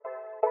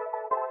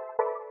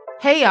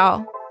Hey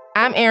y'all,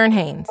 I'm Erin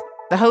Haynes,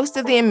 the host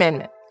of The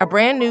Amendment, a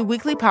brand new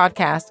weekly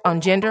podcast on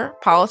gender,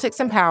 politics,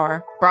 and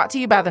power, brought to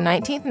you by the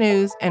 19th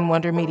News and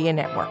Wonder Media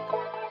Network.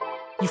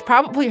 You've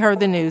probably heard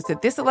the news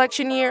that this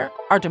election year,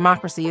 our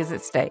democracy is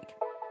at stake.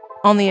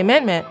 On The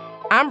Amendment,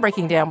 I'm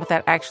breaking down what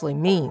that actually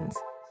means,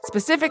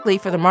 specifically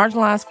for the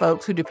marginalized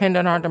folks who depend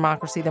on our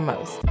democracy the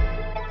most.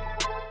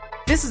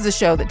 This is a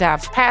show that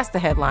dives past the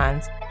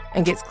headlines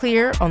and gets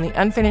clear on the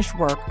unfinished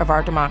work of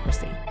our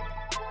democracy.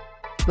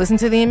 Listen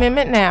to The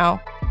Amendment now,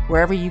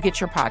 wherever you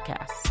get your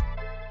podcasts.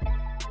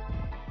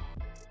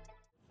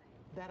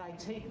 That I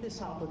take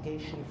this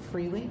obligation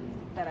freely.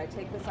 That I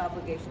take this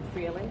obligation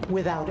freely.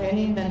 Without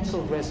any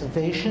mental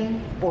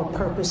reservation or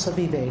purpose of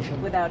evasion.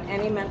 Without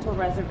any mental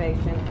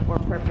reservation or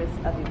purpose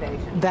of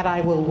evasion. That I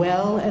will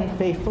well and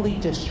faithfully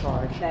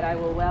discharge. That I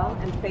will well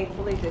and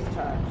faithfully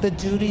discharge. The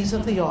duties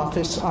of the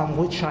office on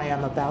which I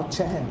am about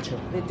to enter.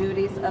 The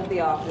duties of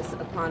the office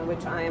upon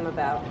which I am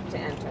about to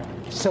enter.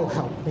 So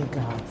help me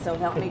God. So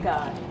help me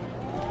God.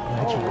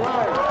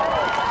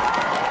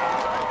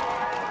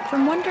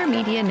 From Wonder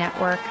Media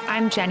Network,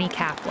 I'm Jenny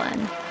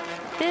Kaplan.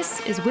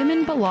 This is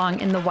Women Belong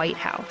in the White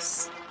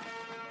House.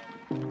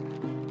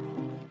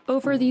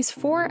 Over these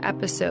 4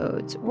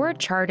 episodes, we're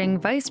charting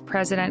Vice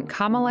President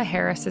Kamala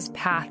Harris's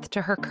path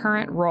to her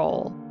current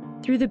role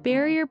through the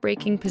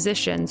barrier-breaking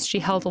positions she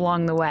held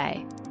along the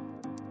way.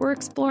 We're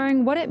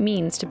exploring what it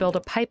means to build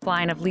a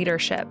pipeline of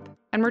leadership,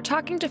 and we're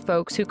talking to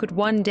folks who could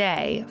one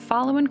day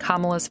follow in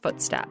Kamala's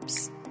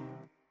footsteps.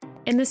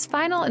 In this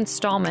final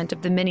installment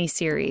of the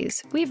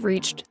mini-series, we've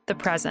reached the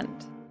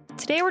present.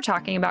 Today we're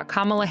talking about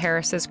Kamala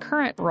Harris's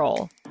current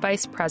role,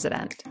 Vice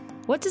President.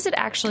 What does it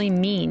actually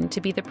mean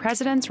to be the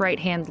president's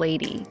right-hand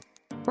lady?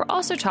 We're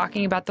also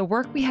talking about the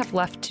work we have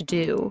left to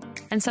do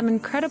and some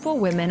incredible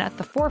women at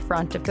the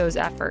forefront of those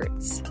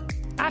efforts.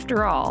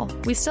 After all,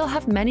 we still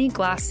have many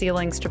glass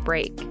ceilings to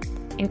break,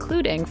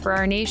 including for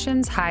our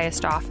nation's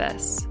highest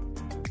office.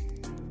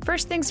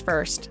 First things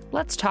first,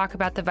 let's talk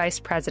about the vice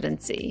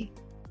presidency.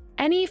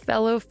 Any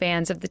fellow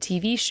fans of the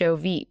TV show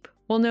Veep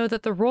will know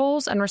that the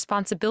roles and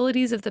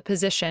responsibilities of the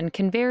position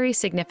can vary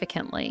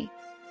significantly.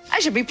 I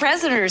should be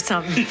president or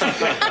something.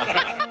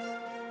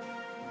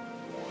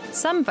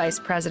 Some vice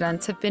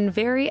presidents have been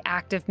very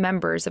active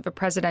members of a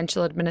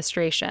presidential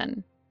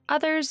administration.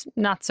 Others,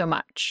 not so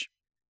much.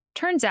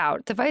 Turns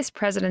out, the vice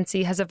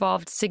presidency has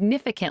evolved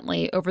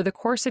significantly over the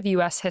course of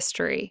U.S.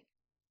 history.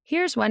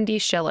 Here's Wendy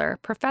Schiller,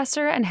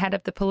 professor and head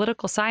of the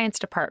Political Science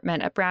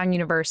Department at Brown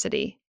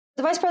University.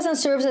 The vice president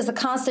serves as the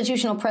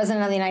constitutional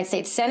president of the United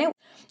States Senate.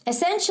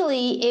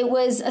 Essentially, it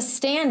was a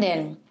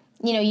stand-in.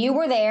 You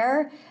were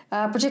there,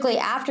 particularly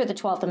after the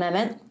 12th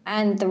Amendment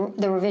and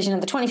the revision of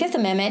the 25th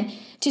Amendment,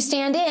 to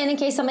stand in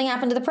case something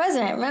happened to the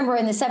president. Remember,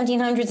 in the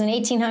 1700s and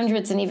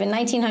 1800s and even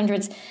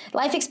 1900s,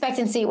 life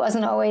expectancy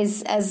wasn't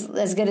always as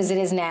good as it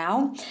is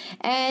now.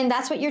 And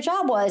that's what your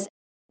job was.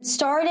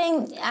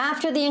 Starting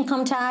after the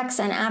income tax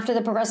and after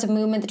the progressive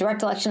movement, the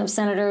direct election of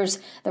senators,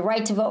 the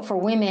right to vote for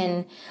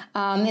women,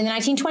 in the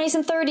 1920s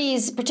and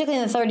 30s,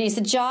 particularly in the 30s,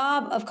 the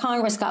job of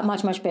Congress got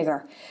much, much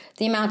bigger.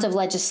 The amount of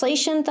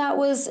legislation that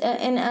was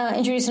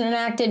introduced and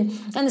enacted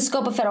and the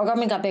scope of federal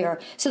government got bigger.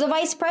 So the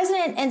vice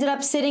president ended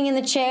up sitting in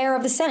the chair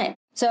of the Senate.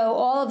 So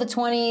all of the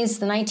 20s,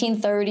 the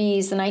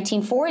 1930s, the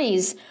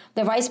 1940s,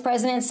 the vice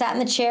president sat in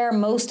the chair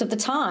most of the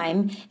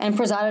time and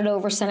presided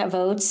over Senate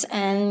votes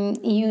and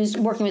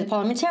working with the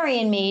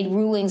parliamentarian, made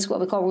rulings, what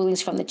we call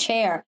rulings from the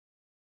chair.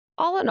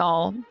 All in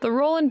all, the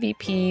role in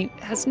VP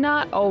has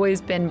not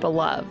always been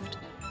beloved.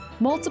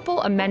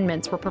 Multiple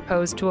amendments were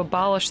proposed to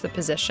abolish the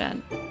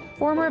position.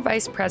 Former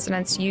vice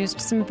presidents used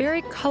some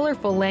very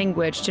colorful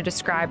language to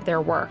describe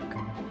their work.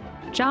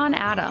 John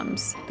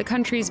Adams, the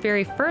country's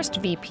very first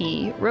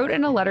VP, wrote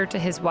in a letter to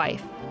his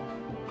wife,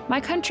 "My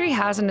country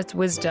has in its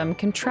wisdom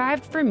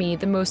contrived for me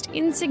the most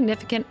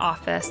insignificant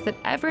office that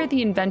ever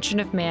the invention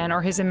of man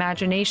or his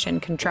imagination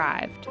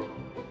contrived."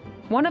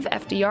 One of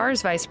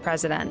FDR's vice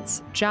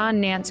presidents,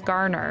 John Nance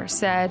Garner,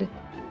 said,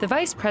 "The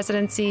vice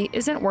presidency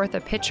isn't worth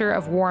a pitcher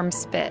of warm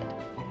spit."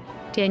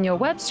 Daniel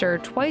Webster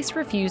twice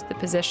refused the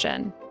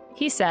position.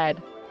 He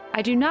said,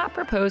 "I do not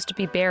propose to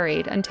be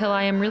buried until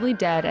I am really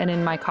dead and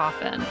in my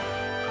coffin."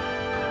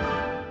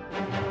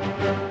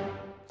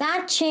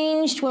 That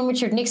changed when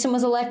Richard Nixon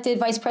was elected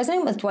vice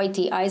president with Dwight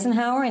D.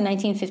 Eisenhower in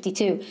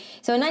 1952.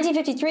 So in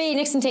 1953,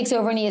 Nixon takes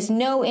over and he has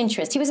no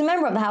interest. He was a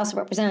member of the House of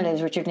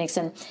Representatives, Richard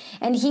Nixon,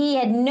 and he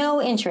had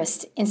no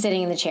interest in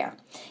sitting in the chair.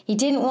 He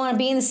didn't want to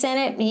be in the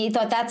Senate. He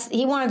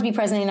wanted to be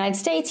president of the United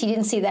States. He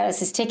didn't see that as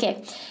his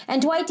ticket.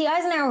 And Dwight D.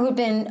 Eisenhower, who'd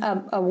been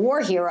a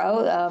war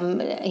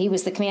hero, he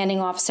was the commanding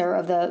officer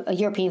of the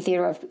European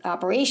Theater of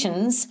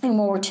Operations in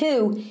World War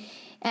II,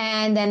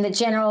 and then the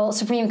General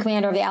Supreme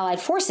Commander of the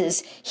Allied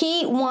Forces,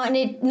 he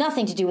wanted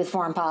nothing to do with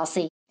foreign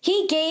policy.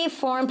 He gave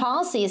foreign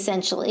policy,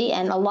 essentially,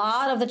 and a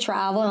lot of the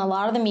travel and a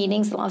lot of the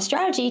meetings, a lot of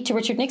strategy to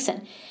Richard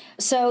Nixon.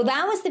 So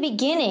that was the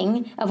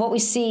beginning of what we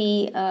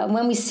see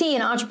when we see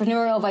an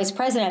entrepreneurial vice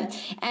president,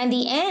 and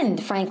the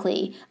end,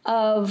 frankly,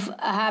 of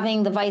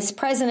having the vice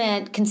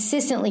president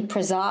consistently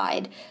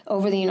preside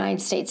over the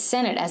United States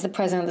Senate as the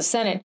president of the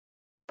Senate.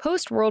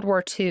 Post-World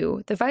War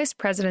II, the vice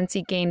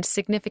presidency gained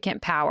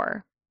significant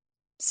power.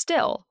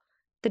 Still,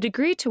 the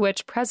degree to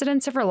which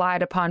presidents have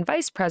relied upon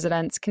vice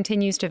presidents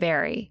continues to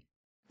vary.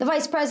 The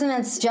vice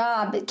president's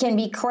job can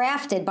be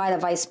crafted by the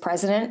vice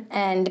president,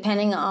 and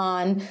depending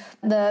on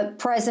the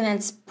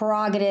president's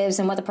prerogatives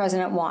and what the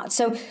president wants.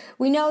 So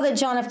we know that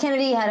John F.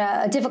 Kennedy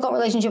had a difficult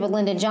relationship with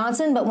Lyndon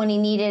Johnson, but when he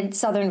needed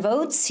Southern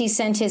votes, he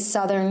sent his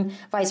Southern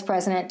vice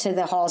president to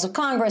the halls of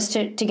Congress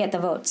to get the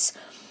votes.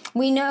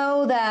 We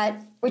know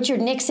that Richard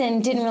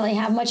Nixon didn't really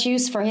have much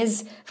use for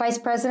his vice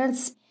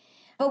presidents.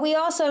 But we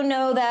also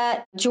know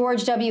that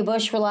George W.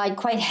 Bush relied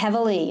quite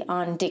heavily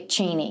on Dick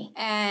Cheney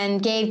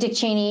and gave Dick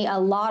Cheney a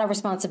lot of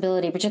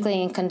responsibility,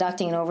 particularly in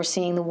conducting and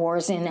overseeing the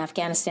wars in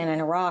Afghanistan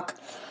and Iraq.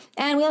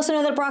 And we also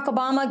know that Barack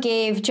Obama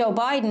gave Joe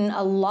Biden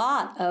a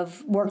lot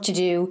of work to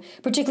do,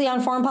 particularly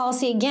on foreign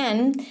policy,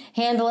 again,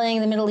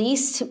 handling the Middle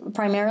East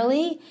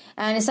primarily,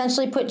 and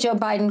essentially put Joe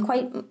Biden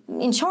quite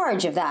in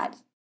charge of that.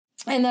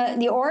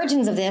 And the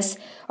origins of this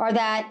are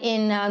that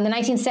in the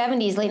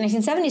 1970s, late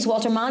 1970s,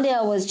 Walter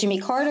Mondale was Jimmy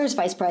Carter's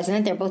vice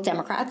president. They're both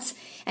Democrats.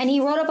 And he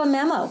wrote up a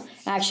memo,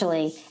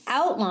 actually,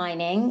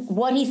 outlining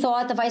what he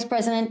thought the vice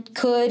president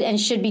could and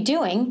should be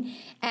doing,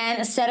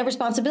 and a set of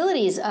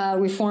responsibilities,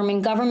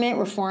 reforming government,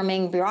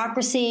 reforming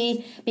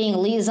bureaucracy, being a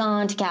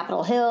liaison to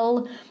Capitol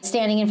Hill,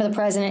 standing in for the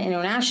president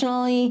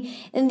internationally.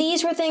 And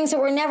these were things that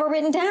were never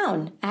written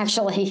down,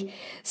 actually.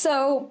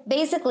 So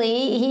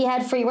basically, he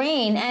had free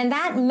reign. And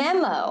that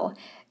memo,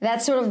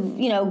 that sort of,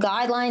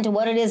 guideline to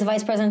what it is a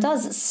vice president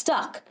does,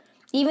 stuck.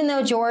 Even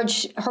though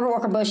Herbert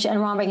Walker Bush and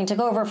Ronald Reagan took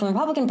over from the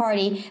Republican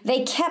Party,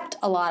 they kept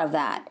a lot of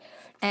that.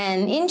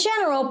 And in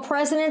general,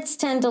 presidents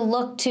tend to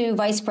look to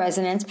vice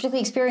presidents,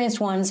 particularly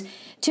experienced ones,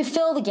 to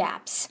fill the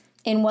gaps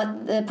in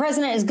what the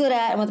president is good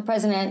at and what the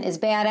president is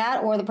bad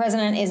at, or the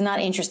president is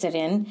not interested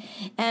in.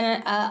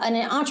 And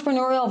an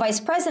entrepreneurial vice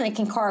president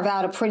can carve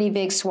out a pretty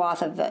big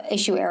swath of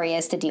issue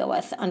areas to deal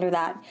with under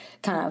that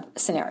kind of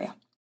scenario.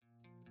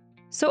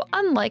 So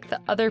unlike the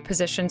other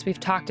positions we've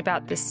talked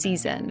about this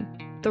season,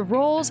 the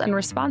roles and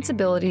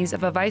responsibilities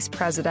of a vice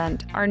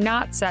president are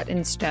not set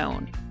in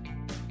stone.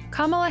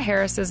 Kamala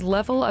Harris's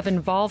level of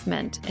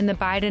involvement in the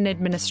Biden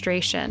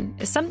administration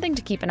is something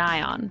to keep an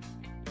eye on.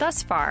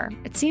 Thus far,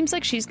 it seems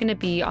like she's going to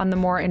be on the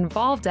more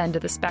involved end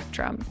of the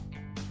spectrum.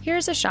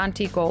 Here's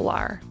Ashanti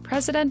Golar,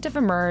 president of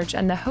Emerge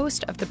and the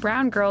host of the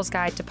Brown Girls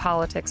Guide to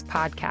Politics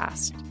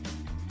podcast.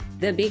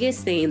 The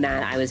biggest thing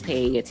that I was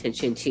paying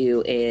attention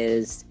to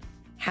is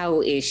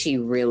how is she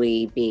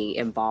really being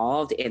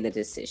involved in the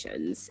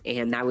decisions?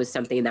 And that was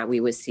something that we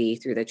would see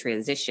through the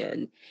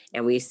transition.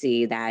 And we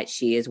see that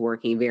she is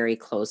working very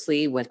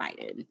closely with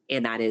Biden.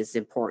 And that is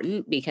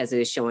important because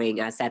it is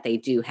showing us that they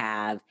do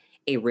have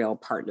a real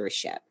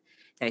partnership,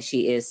 that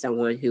she is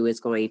someone who is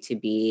going to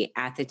be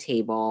at the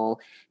table,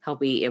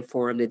 helping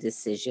inform the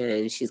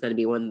decisions. She's going to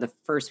be one of the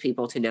first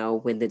people to know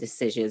when the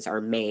decisions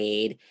are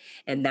made.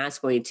 And that's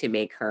going to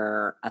make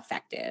her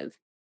effective.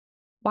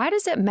 Why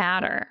does it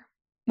matter?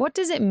 What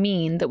does it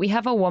mean that we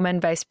have a woman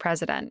vice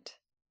president?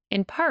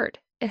 In part,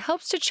 it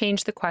helps to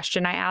change the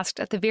question I asked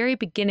at the very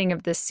beginning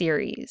of this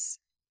series.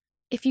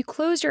 If you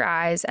close your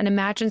eyes and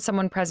imagine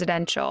someone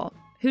presidential,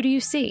 who do you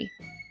see?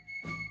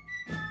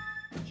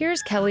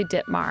 Here's Kelly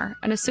Dittmar,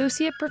 an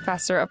associate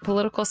professor of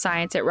political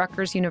science at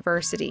Rutgers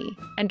University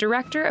and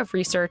director of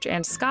research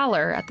and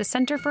scholar at the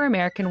Center for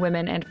American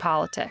Women and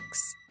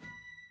Politics.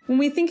 When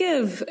we think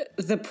of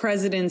the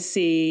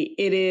presidency,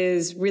 it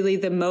is really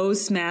the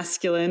most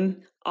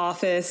masculine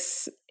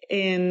office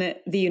in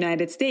the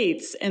United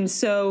States. And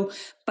so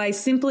by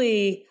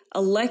simply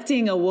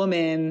electing a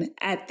woman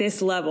at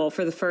this level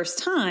for the first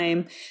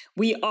time,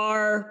 we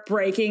are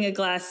breaking a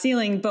glass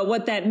ceiling. But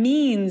what that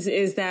means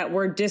is that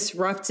we're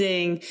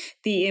disrupting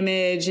the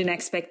image and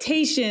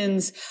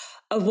expectations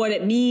of what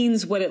it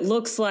means, what it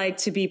looks like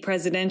to be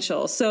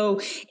presidential.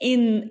 So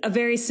in a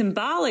very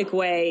symbolic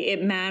way,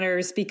 it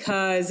matters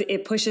because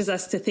it pushes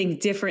us to think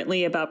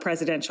differently about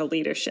presidential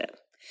leadership.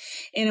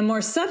 In a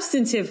more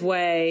substantive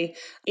way,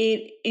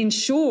 it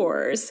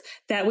ensures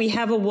that we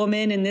have a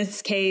woman, in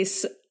this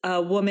case,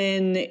 a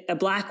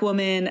Black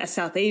woman, a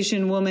South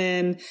Asian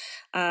woman,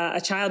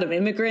 a child of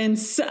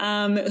immigrants,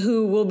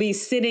 who will be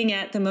sitting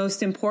at the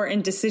most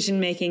important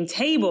decision-making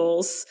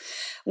tables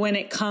when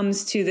it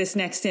comes to this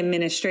next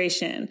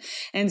administration.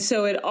 And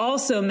so it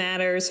also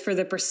matters for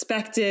the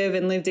perspective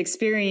and lived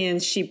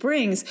experience she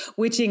brings,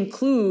 which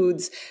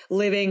includes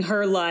living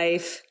her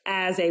life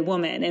as a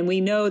woman. And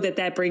we know that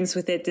that brings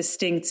with it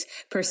distinct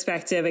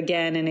perspective,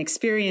 again, and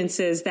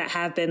experiences that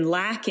have been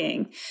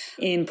lacking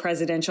in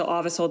presidential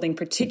office holding,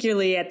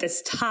 particularly at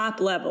this top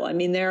level. I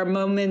mean, there are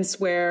moments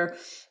where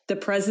the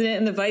president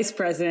and the vice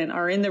president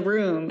are in the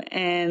room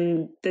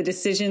and the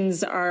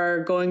decisions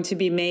are going to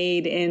be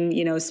made in,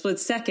 split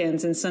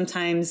seconds. And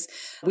sometimes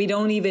we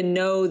don't even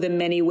know the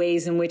many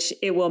ways in which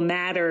it will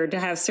matter to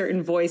have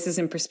certain voices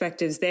and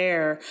perspectives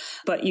there.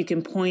 But you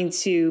can point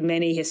to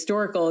many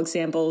historical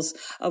examples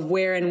of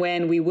where and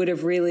when we would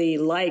have really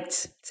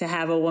liked to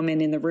have a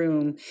woman in the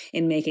room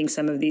in making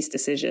some of these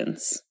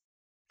decisions.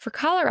 For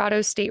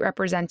Colorado State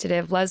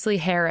Representative Leslie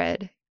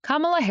Herod,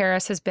 Kamala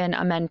Harris has been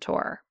a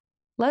mentor.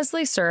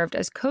 Leslie served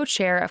as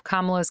co-chair of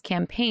Kamala's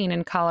campaign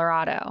in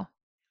Colorado.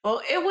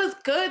 Well, it was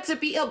good to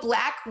be a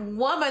Black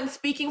woman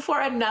speaking for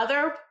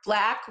another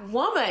Black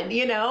woman,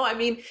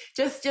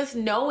 just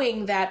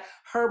knowing that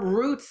her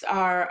roots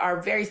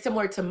are very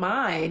similar to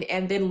mine,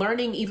 and then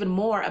learning even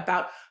more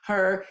about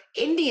her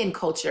Indian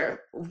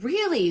culture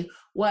really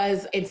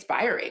was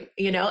inspiring,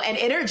 and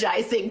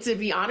energizing, to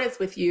be honest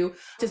with you,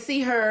 to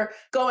see her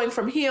going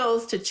from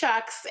heels to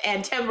Chucks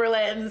and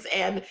Timberlands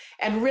and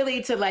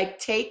really to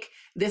take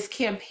this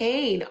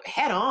campaign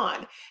head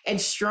on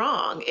and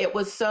strong. It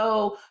was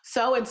so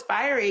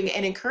inspiring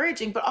and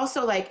encouraging, but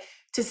also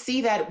to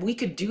see that we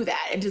could do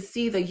that, and to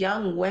see the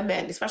young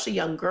women, especially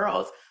young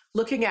girls,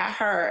 looking at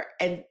her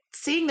and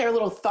seeing their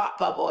little thought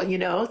bubble,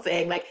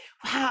 saying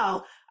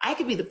wow, I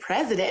could be the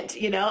president,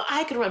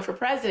 I could run for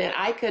president.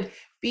 I could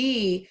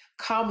be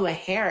Kamala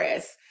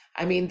Harris.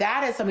 I mean,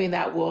 that is something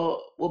that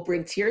will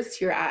bring tears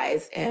to your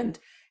eyes. And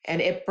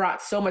it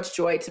brought so much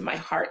joy to my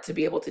heart to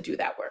be able to do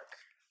that work.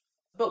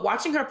 But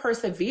watching her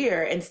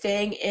persevere and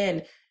staying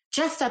in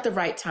just at the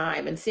right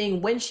time and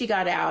seeing when she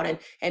got out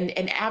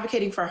and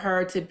advocating for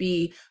her to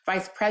be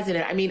vice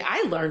president. I mean,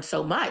 I learned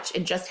so much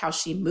in just how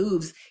she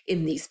moves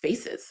in these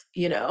spaces,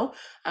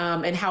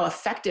 and how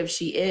effective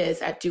she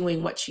is at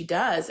doing what she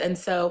does. And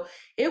so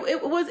it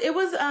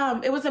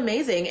was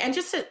amazing. And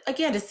just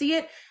to see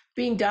it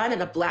being done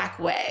in a Black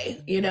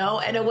way, in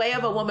a way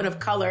of a woman of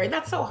color. And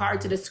that's so hard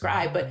to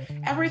describe, but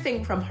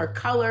everything from her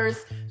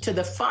colors to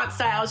the font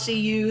style she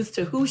used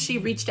to who she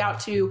reached out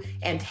to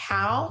and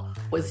how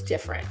was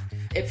different.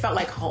 It felt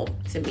like home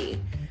to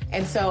me.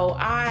 And so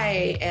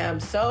I am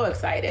so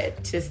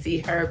excited to see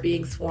her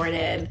being sworn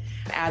in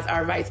as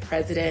our vice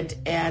president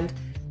and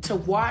to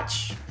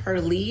watch her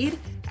lead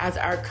as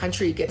our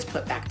country gets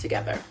put back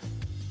together.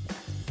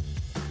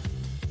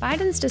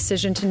 Biden's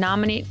decision to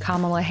nominate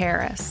Kamala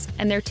Harris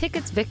and their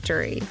ticket's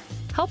victory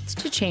helped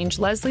to change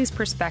Leslie's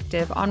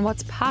perspective on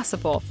what's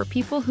possible for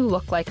people who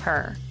look like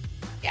her.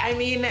 I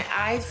mean,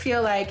 I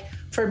feel like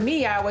for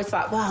me, I always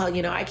thought, well,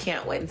 I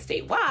can't win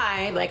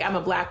statewide. I'm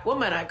a Black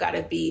woman. I've got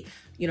to be,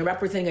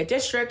 representing a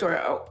district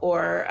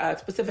or a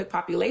specific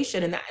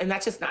population. And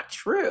that's just not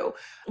true.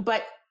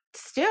 But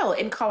still,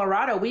 in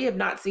Colorado, we have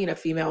not seen a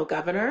female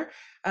governor.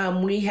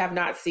 We have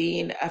not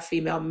seen a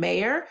female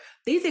mayor.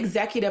 These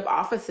executive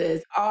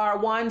offices are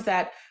ones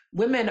that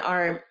women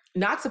are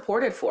not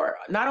supported for,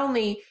 not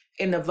only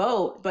in the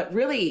vote, but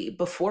really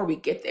before we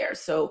get there.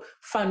 So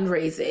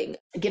fundraising,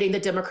 getting the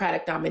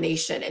Democratic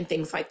nomination and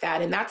things like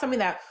that. And that's something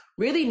that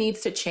really needs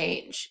to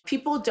change.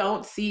 People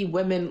don't see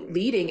women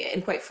leading.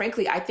 And quite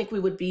frankly, I think we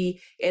would be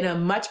in a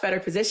much better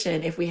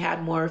position if we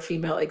had more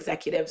female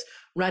executives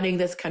running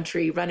this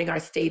country, running our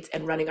states,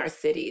 and running our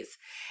cities.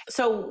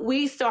 So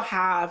we still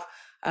have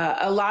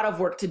a lot of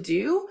work to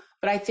do,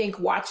 but I think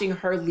watching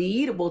her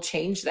lead will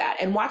change that.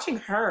 And watching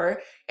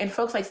her and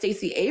folks like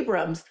Stacey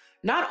Abrams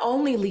not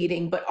only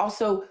leading, but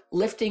also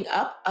lifting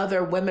up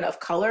other women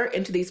of color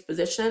into these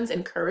positions,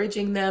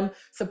 encouraging them,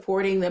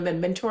 supporting them,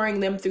 and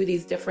mentoring them through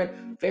these different,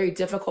 very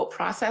difficult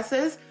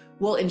processes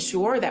will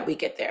ensure that we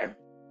get there.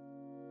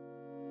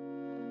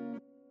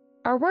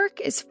 Our work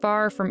is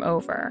far from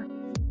over.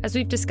 As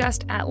we've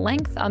discussed at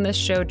length on this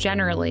show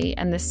generally,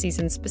 and this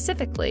season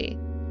specifically,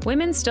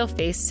 women still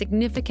face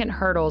significant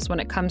hurdles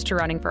when it comes to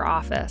running for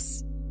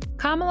office.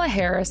 Kamala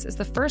Harris is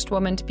the first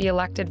woman to be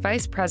elected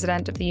Vice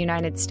President of the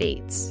United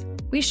States.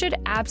 We should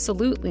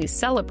absolutely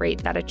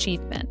celebrate that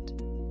achievement.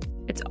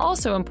 It's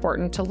also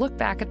important to look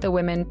back at the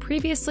women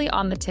previously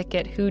on the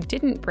ticket who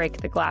didn't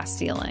break the glass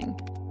ceiling.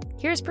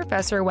 Here's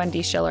Professor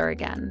Wendy Schiller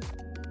again.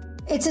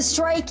 It's a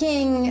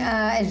striking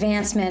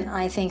advancement,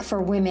 I think,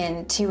 for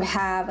women to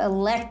have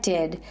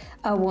elected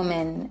a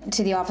woman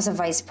to the office of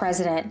vice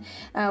president.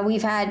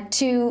 We've had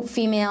two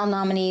female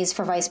nominees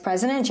for vice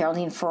president,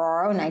 Geraldine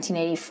Ferraro in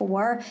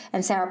 1984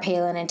 and Sarah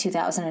Palin in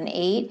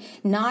 2008.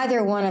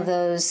 Neither one of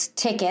those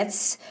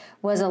tickets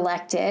was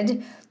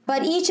elected,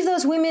 but each of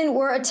those women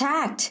were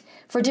attacked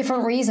for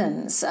different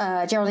reasons.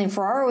 Geraldine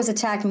Ferraro was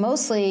attacked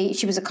mostly,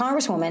 she was a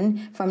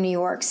congresswoman from New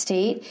York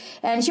State,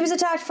 and she was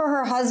attacked for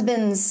her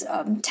husband's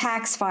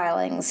tax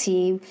filings.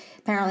 He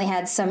apparently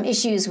had some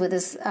issues with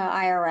his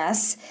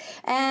IRS,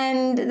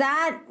 and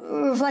that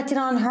reflected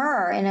on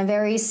her in a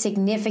very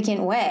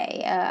significant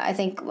way. I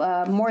think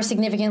more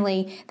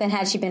significantly than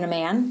had she been a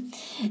man.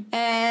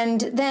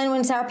 And then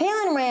when Sarah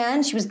Palin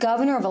ran, she was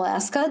governor of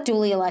Alaska,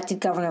 duly elected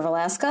governor of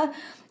Alaska,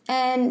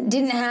 and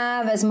didn't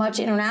have as much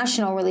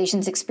international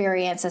relations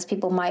experience as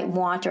people might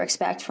want or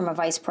expect from a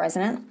vice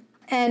president.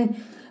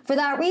 And for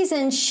that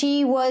reason,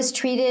 she was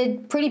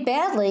treated pretty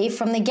badly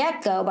from the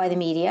get-go by the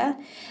media.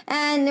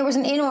 And there was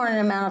an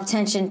inordinate amount of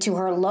attention to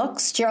her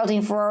looks.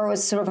 Geraldine Ferraro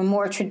was sort of a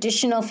more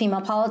traditional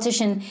female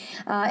politician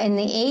in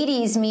the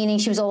 80s, meaning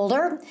she was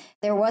older.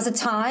 There was a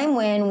time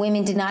when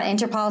women did not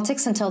enter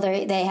politics until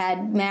they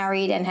had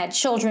married and had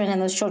children, and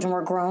those children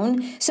were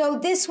grown. So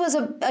this was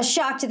a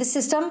shock to the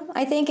system,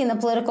 I think, in the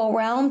political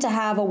realm, to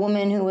have a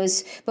woman who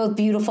was both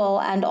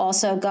beautiful and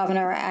also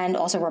governor and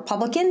also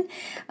Republican.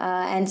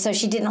 And so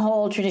she didn't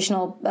hold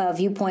traditional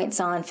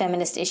viewpoints on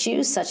feminist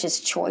issues, such as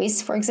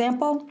choice, for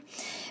example.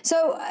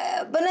 So,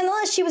 but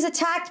nonetheless, she was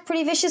attacked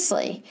pretty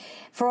viciously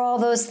for all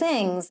those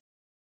things.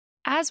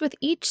 As with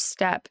each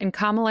step in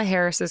Kamala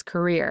Harris's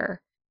career,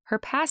 her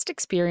past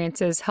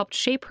experiences helped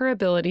shape her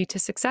ability to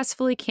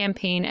successfully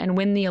campaign and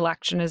win the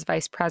election as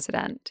vice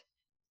president.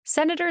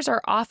 Senators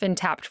are often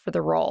tapped for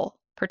the role,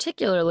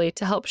 particularly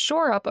to help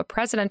shore up a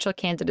presidential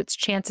candidate's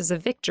chances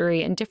of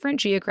victory in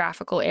different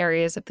geographical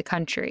areas of the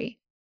country.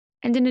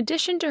 And in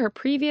addition to her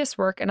previous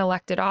work in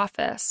elected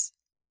office,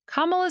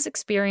 Kamala's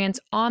experience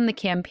on the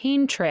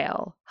campaign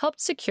trail helped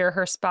secure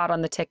her spot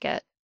on the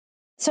ticket.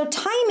 So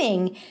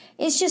timing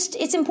is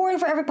it's important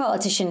for every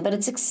politician, but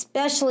it's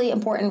especially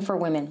important for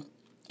women.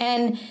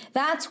 And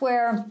that's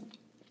where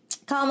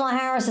Kamala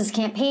Harris's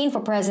campaign for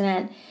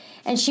president,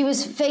 and she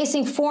was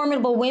facing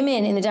formidable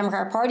women in the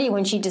Democratic Party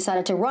when she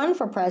decided to run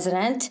for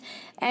president,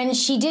 and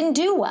she didn't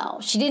do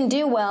well. She didn't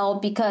do well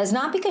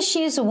not because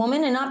she's a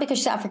woman and not because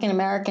she's African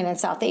American and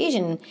South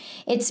Asian.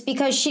 It's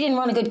because she didn't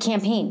run a good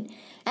campaign.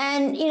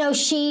 And,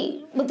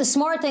 but the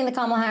smart thing that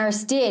Kamala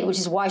Harris did, which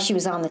is why she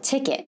was on the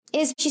ticket,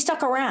 is she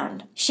stuck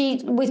around.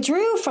 She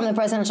withdrew from the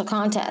presidential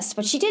contest,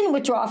 but she didn't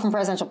withdraw from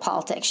presidential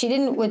politics. She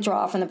didn't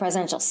withdraw from the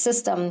presidential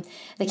system,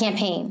 the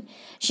campaign.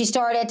 She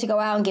started to go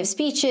out and give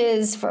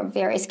speeches for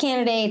various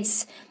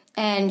candidates,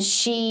 and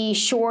she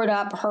shored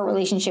up her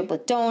relationship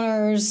with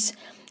donors.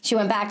 She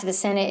went back to the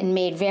Senate and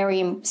made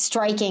very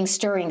striking,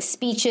 stirring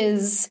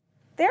speeches.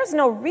 There's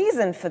no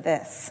reason for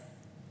this.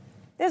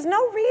 There's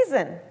no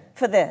reason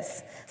for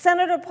this.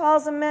 Senator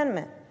Paul's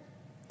amendment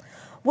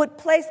would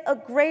place a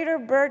greater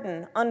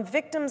burden on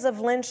victims of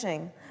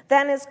lynching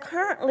than is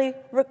currently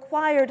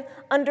required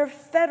under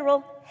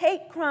federal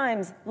hate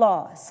crimes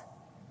laws.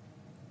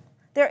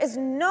 There is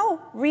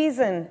no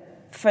reason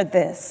for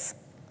this.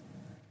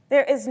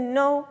 There is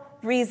no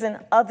reason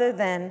other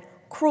than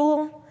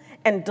cruel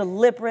and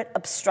deliberate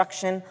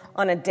obstruction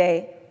on a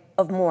day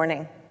of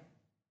mourning.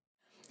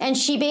 And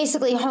she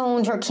basically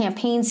honed her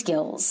campaign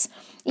skills.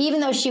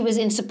 Even though she was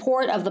in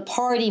support of the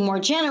party more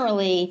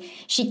generally,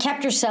 she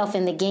kept herself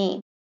in the game.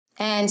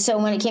 And so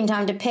when it came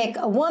time to pick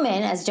a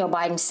woman, as Joe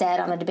Biden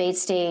said on the debate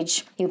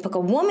stage, he would pick a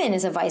woman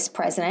as a vice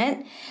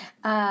president.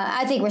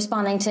 I think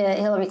responding to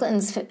Hillary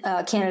Clinton's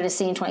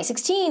candidacy in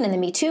 2016 and the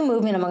Me Too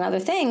movement, among other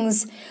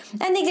things,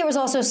 I think there was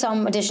also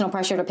some additional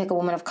pressure to pick a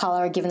woman of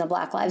color given the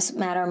Black Lives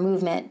Matter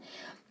movement.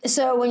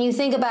 So when you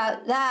think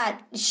about that,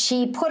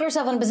 she put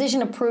herself in a position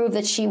to prove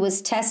that she was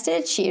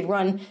tested. She had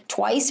run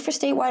twice for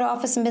statewide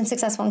office and been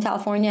successful in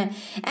California.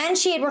 And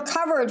she had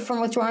recovered from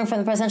withdrawing from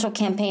the presidential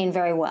campaign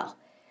very well.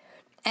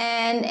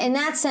 And in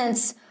that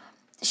sense,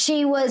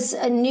 she was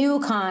a new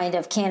kind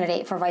of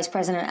candidate for vice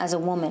president as a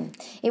woman.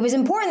 It was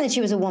important that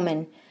she was a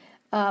woman,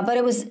 but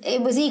it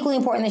was equally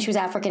important that she was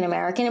African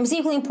American. It was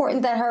equally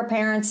important that her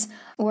parents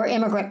were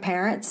immigrant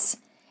parents.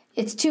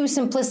 It's too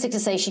simplistic to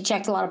say she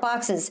checked a lot of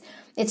boxes.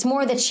 It's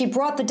more that she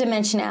brought the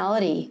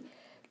dimensionality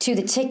to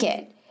the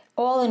ticket,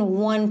 all in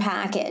one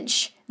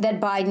package that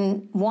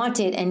Biden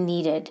wanted and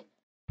needed.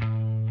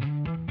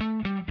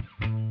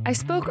 I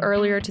spoke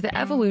earlier to the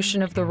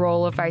evolution of the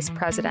role of vice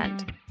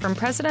president, from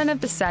president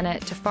of the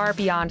Senate to far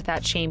beyond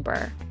that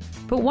chamber.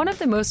 But one of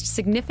the most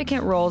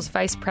significant roles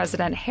Vice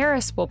President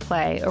Harris will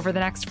play over the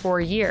next 4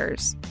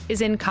 years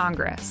is in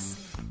Congress.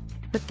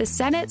 With the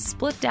Senate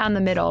split down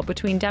the middle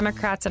between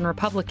Democrats and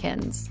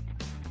Republicans,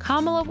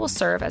 Kamala will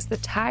serve as the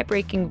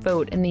tie-breaking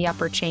vote in the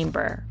upper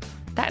chamber.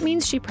 That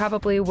means she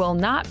probably will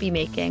not be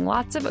making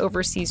lots of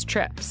overseas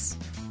trips,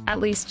 at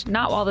least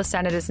not while the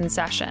Senate is in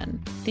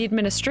session. The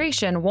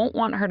administration won't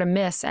want her to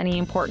miss any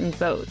important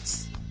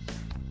votes.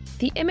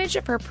 The image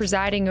of her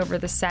presiding over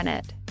the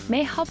Senate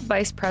may help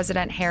Vice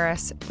President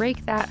Harris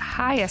break that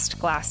highest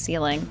glass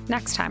ceiling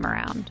next time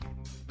around.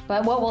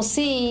 But what we'll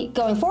see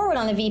going forward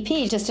on the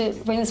VP, just to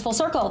bring this full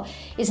circle,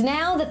 is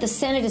now that the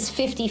Senate is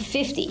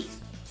 50-50,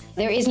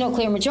 there is no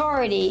clear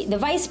majority. The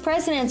vice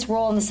president's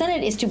role in the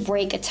Senate is to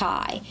break a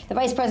tie. The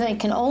vice president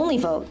can only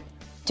vote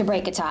to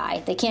break a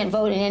tie. They can't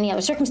vote in any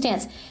other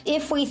circumstance.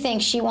 If we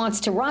think she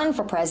wants to run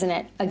for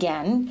president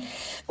again,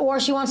 or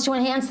she wants to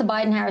enhance the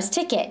Biden-Harris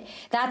ticket,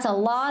 that's a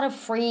lot of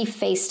free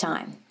face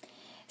time.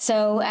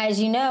 So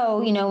as you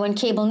know, when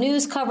cable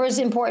news covers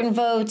important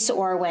votes,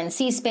 or when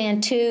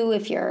C-SPAN 2,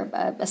 if you're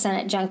a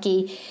Senate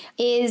junkie,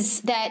 is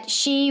that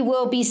she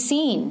will be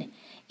seen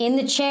in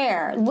the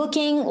chair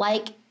looking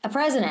like a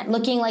president,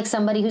 looking like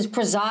somebody who's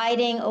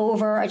presiding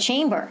over a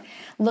chamber,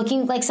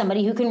 looking like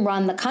somebody who can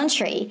run the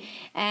country.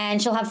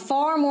 And she'll have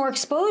far more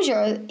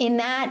exposure in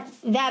that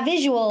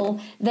visual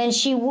than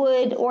she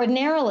would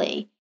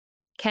ordinarily.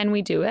 Can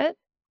we do it?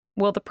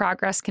 Will the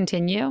progress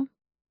continue?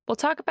 We'll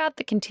talk about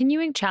the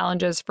continuing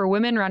challenges for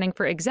women running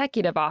for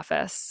executive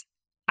office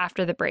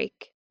after the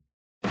break.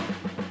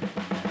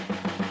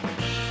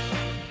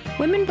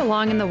 Women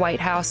Belong in the White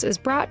House is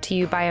brought to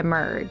you by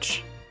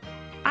Emerge.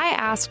 I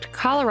asked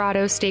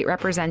Colorado State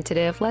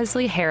Representative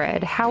Leslie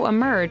Herod how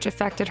Emerge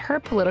affected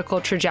her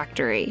political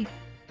trajectory.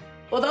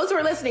 Well, those who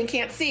are listening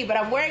can't see, but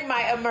I'm wearing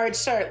my Emerge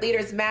shirt,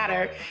 Leaders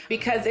Matter,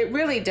 because it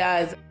really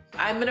does.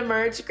 I'm an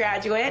Emerge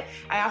graduate.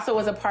 I also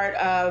was a part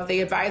of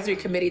the advisory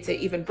committee to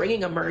even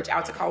bringing Emerge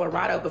out to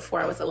Colorado before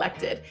I was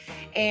elected.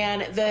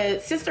 And the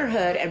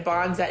sisterhood and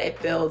bonds that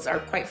it builds are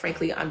quite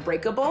frankly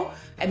unbreakable.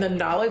 And the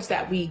knowledge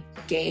that we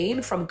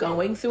gain from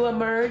going through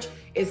Emerge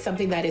is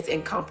something that is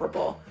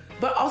incomparable.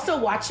 But also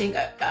watching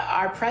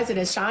our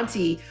president,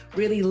 Shanti,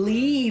 really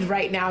lead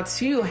right now,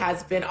 too,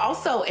 has been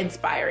also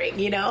inspiring.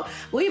 You know,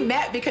 we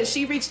met because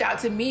she reached out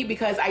to me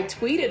because I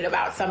tweeted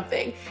about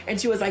something. And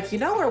she was like, you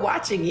know, we're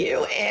watching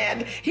you.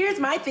 And here's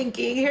my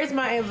thinking. Here's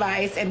my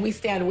advice. And we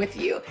stand with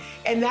you.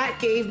 And that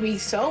gave me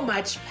so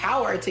much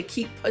power to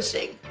keep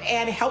pushing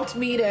and helped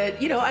me to,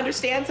 you know,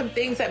 understand some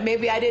things that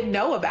maybe I didn't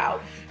know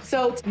about.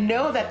 So to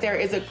know that there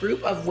is a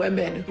group of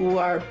women who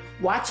are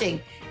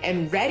watching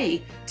and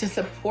ready to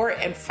support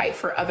and fight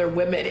for other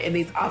women in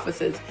these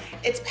offices,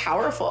 it's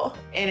powerful,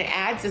 and it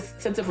adds this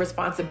sense of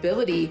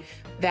responsibility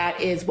that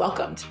is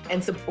welcomed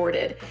and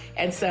supported.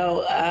 And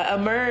so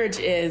Emerge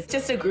is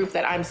just a group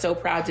that I'm so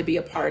proud to be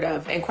a part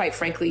of, and quite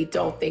frankly,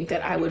 don't think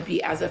that I would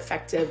be as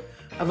effective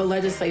of a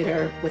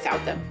legislator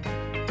without them.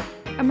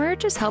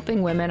 Emerge is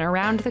helping women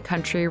around the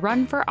country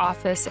run for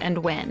office and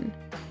win.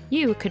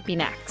 You could be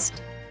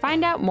next.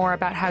 Find out more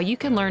about how you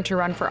can learn to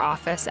run for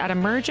office at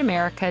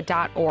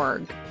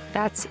emergeamerica.org.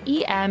 That's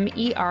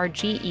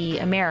EMERGE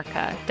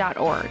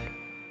America.org.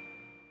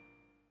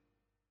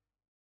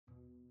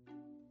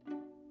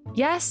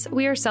 Yes,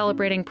 we are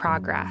celebrating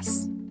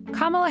progress.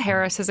 Kamala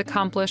Harris has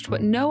accomplished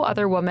what no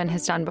other woman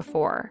has done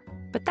before,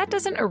 but that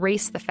doesn't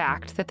erase the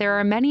fact that there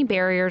are many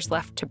barriers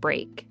left to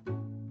break.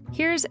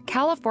 Here's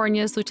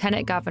California's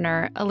Lieutenant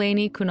Governor,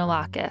 Eleni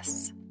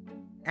Kounalakis.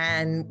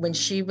 And when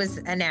she was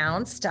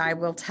announced, I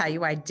will tell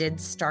you, I did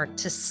start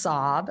to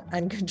sob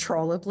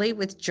uncontrollably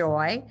with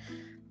joy.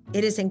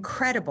 It is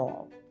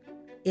incredible.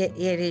 It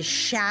is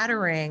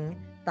shattering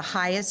the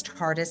highest,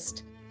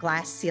 hardest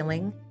glass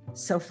ceiling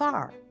so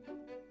far.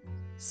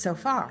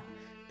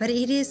 But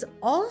it is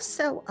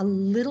also a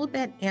little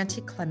bit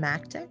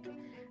anticlimactic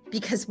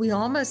because we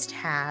almost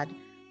had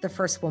the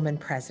first woman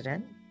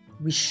president.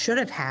 We should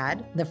have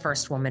had the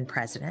first woman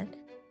president.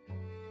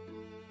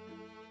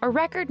 A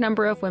record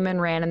number of women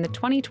ran in the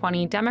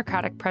 2020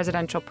 Democratic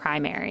presidential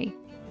primary.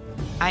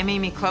 I'm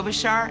Amy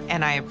Klobuchar,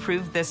 and I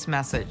approve this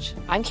message.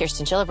 I'm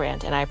Kirsten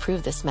Gillibrand, and I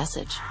approve this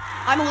message.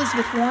 I'm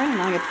Elizabeth Warren,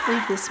 and I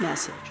approve this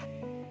message.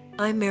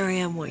 I'm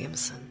Marianne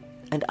Williamson,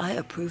 and I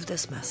approve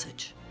this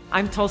message.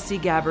 I'm Tulsi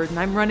Gabbard, and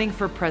I'm running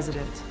for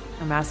president.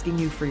 I'm asking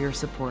you for your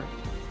support.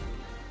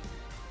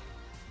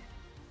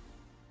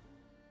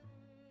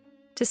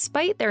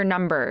 Despite their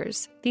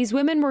numbers, these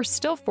women were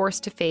still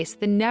forced to face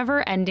the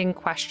never-ending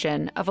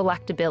question of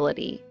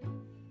electability.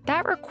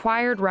 That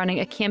required running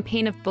a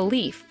campaign of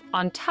belief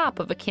on top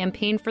of a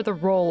campaign for the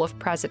role of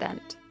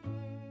president.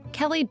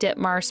 Kelly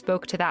Dittmar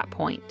spoke to that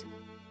point.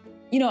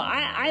 You know,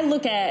 I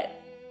look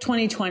at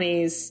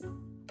 2020's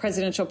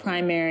presidential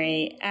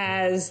primary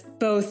as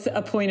both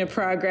a point of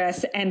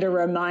progress and a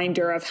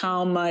reminder of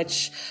how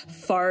much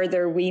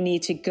farther we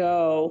need to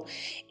go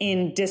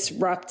in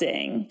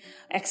disrupting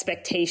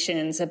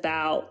expectations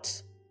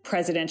about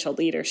presidential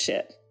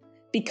leadership.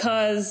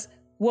 Because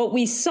what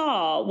we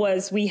saw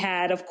was we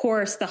had, of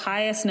course, the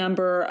highest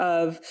number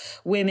of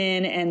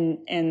women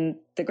and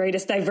the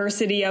greatest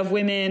diversity of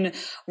women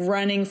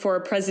running for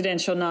a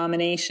presidential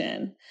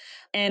nomination.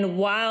 And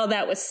while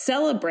that was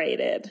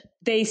celebrated,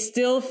 they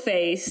still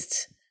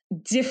faced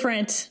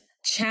different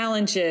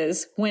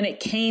challenges when it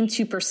came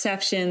to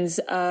perceptions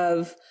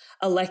of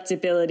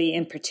electability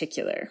in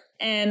particular.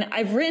 And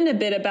I've written a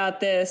bit about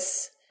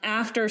this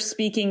after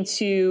speaking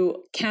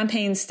to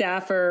campaign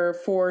staffer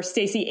for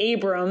Stacey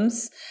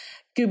Abrams'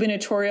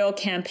 gubernatorial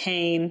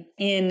campaign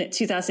in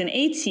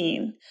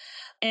 2018.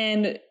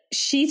 And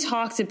she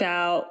talked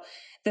about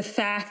the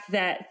fact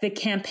that that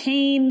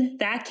campaign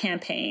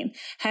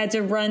had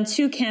to run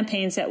two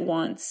campaigns at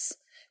once.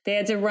 They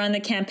had to run the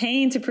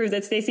campaign to prove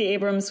that Stacey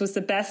Abrams was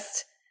the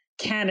best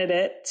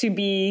candidate to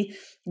be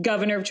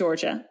governor of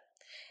Georgia.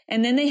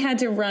 And then they had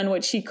to run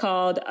what she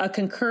called a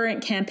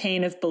concurrent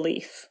campaign of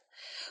belief,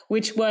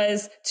 which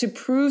was to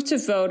prove to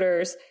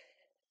voters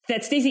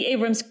that Stacey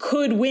Abrams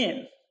could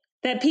win,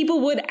 that people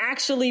would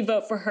actually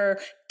vote for her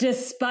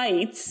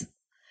despite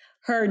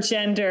her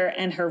gender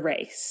and her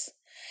race.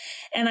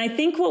 And I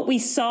think what we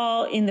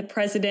saw in the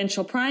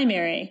presidential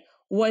primary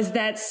was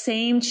that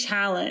same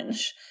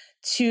challenge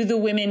to the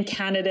women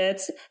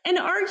candidates and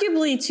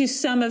arguably to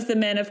some of the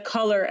men of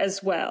color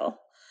as well,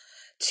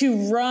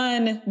 to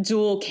run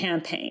dual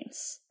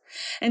campaigns.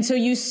 And so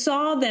you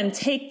saw them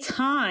take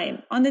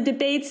time on the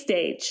debate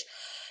stage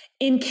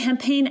in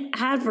campaign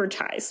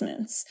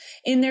advertisements,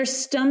 in their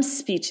stump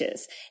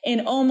speeches, in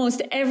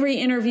almost every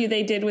interview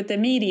they did with the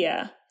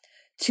media,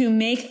 to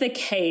make the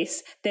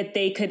case that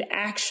they could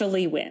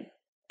actually win,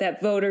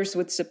 that voters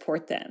would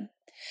support them.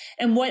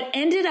 And what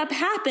ended up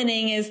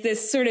happening is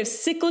this sort of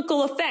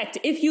cyclical effect.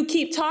 If you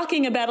keep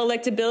talking about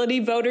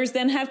electability, voters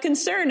then have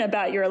concern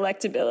about your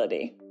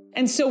electability.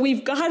 And so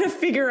we've got to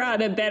figure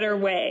out a better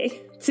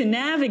way to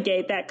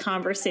navigate that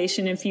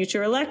conversation in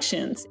future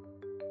elections.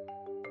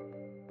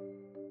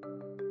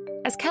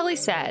 As Kelly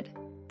said,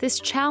 this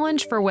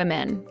challenge for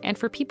women and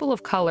for people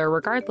of color,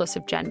 regardless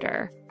of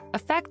gender,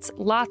 affects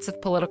lots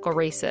of political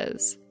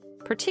races,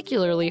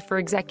 particularly for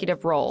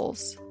executive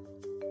roles.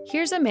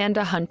 Here's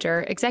Amanda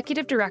Hunter,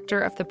 Executive Director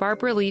of the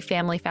Barbara Lee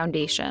Family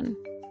Foundation.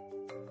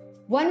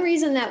 One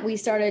reason that we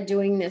started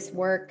doing this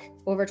work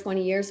over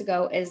 20 years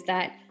ago is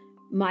that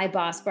my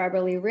boss,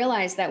 Barbara Lee,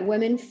 realized that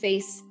women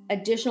face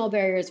additional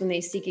barriers when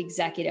they seek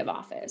executive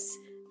office.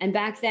 And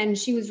back then,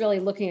 she was really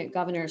looking at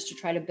governors to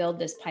try to build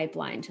this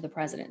pipeline to the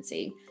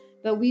presidency.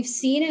 But we've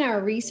seen in our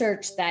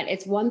research that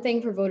it's one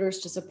thing for voters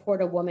to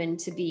support a woman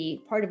to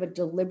be part of a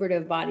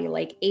deliberative body,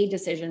 like a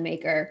decision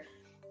maker.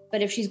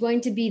 But if she's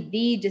going to be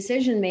the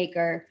decision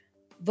maker,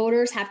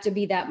 voters have to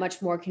be that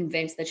much more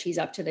convinced that she's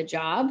up to the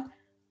job.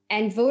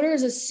 And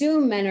voters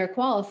assume men are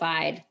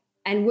qualified,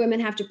 and women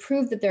have to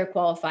prove that they're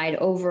qualified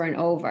over and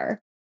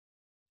over.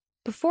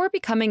 Before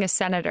becoming a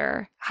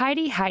senator,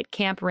 Heidi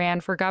Heitkamp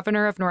ran for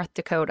governor of North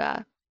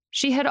Dakota.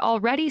 She had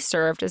already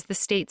served as the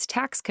state's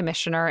tax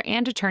commissioner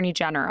and attorney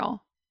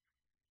general.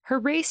 Her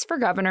race for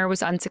governor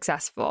was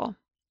unsuccessful.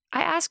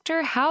 I asked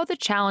her how the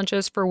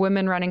challenges for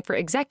women running for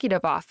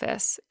executive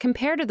office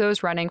compare to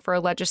those running for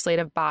a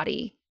legislative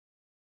body.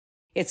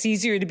 It's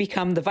easier to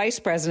become the vice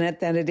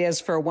president than it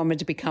is for a woman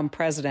to become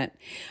president.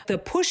 The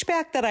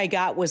pushback that I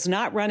got was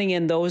not running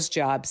in those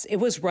jobs. It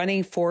was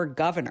running for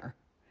governor.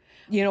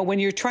 You know, when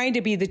you're trying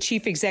to be the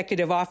chief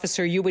executive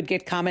officer, you would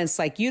get comments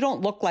like, you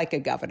don't look like a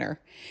governor.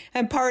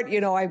 And part, you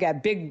know, I've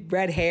got big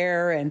red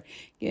hair and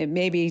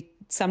maybe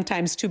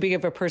sometimes too big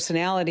of a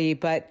personality.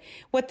 But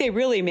what they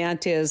really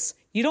meant is,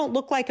 you don't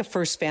look like a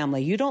first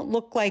family. You don't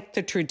look like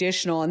the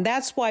traditional. And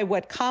that's why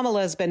what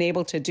Kamala has been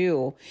able to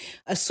do,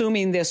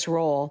 assuming this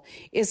role,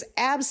 is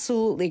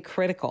absolutely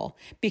critical,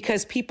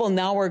 because people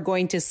now are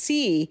going to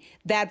see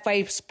that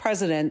vice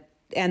president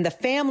and the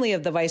family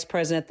of the vice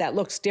president that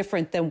looks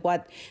different than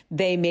what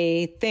they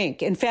may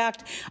think. In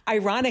fact,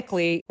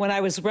 ironically, when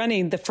I was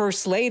running, the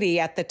first lady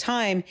at the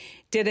time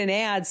did an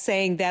ad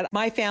saying that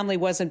my family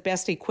wasn't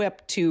best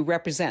equipped to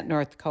represent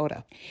North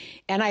Dakota.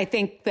 And I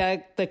think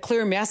that the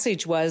clear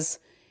message was,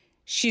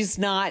 she's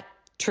not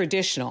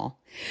traditional.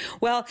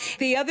 Well,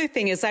 the other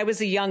thing is, I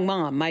was a young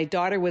mom. My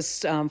daughter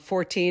was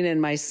 14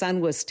 and my son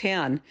was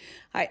 10.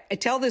 I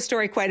tell this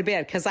story quite a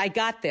bit because I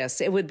got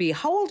this. It would be,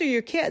 how old are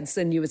your kids?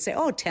 And you would say,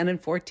 10 and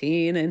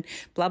 14 and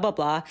blah, blah,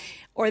 blah.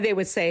 Or they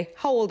would say,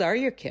 how old are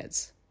your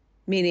kids?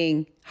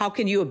 Meaning, how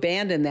can you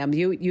abandon them?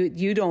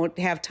 You don't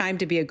have time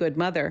to be a good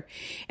mother.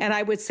 And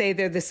I would say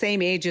they're the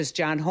same age as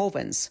John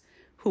Hovins,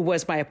 who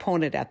was my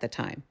opponent at the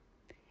time.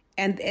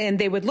 And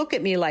they would look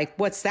at me like,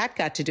 what's that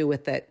got to do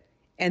with it?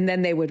 And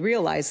then they would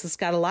realize it's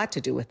got a lot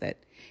to do with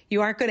it.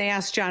 You aren't going to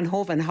ask John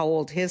Hoeven how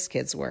old his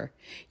kids were.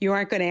 You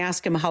aren't going to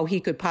ask him how he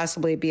could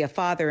possibly be a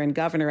father and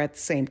governor at the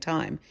same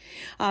time.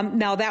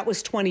 Now, that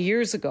was 20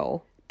 years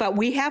ago, but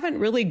we haven't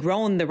really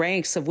grown the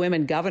ranks of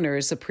women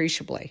governors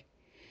appreciably.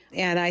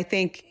 And I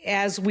think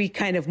as we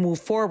kind of move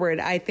forward,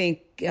 I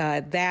think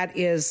that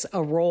is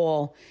a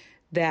role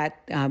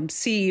that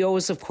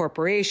CEOs of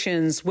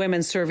corporations,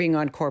 women serving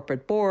on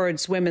corporate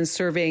boards, women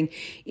serving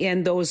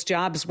in those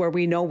jobs where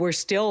we know we're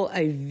still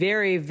a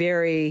very,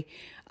 very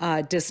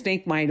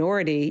distinct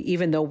minority,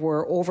 even though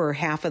we're over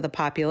half of the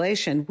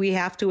population. We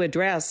have to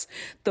address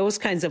those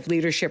kinds of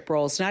leadership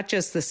roles, not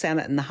just the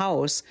Senate and the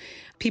House.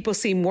 People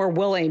seem more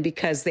willing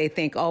because they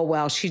think, oh,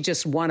 well, she's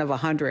just one of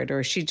 100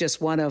 or she's just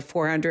one of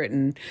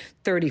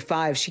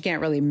 435. She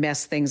can't really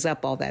mess things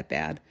up all that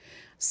bad.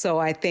 So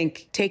I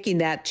think taking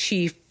that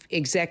chief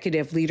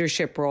executive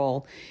leadership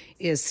role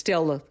is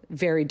still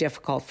very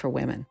difficult for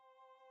women.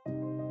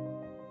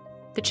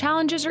 The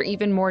challenges are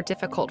even more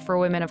difficult for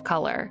women of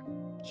color.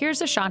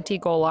 Here's Ashanti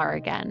Golar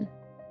again.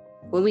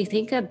 When we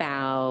think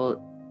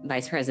about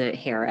Vice President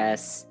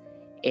Harris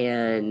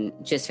and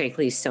just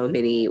frankly so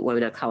many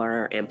women of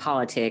color in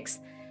politics,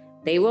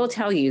 they will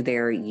tell you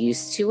they're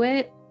used to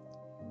it.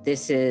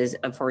 This is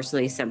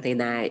unfortunately something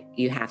that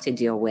you have to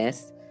deal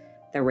with.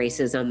 The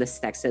racism, the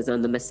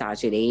sexism, the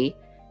misogyny.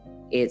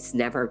 It's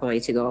never going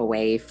to go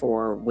away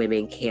for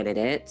women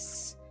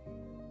candidates,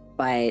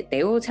 but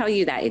they will tell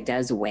you that it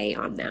does weigh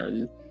on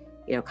them.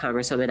 You know,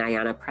 Congresswoman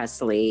Ayanna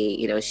Pressley,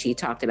 you know, she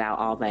talked about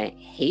all the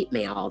hate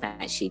mail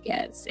that she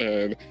gets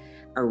and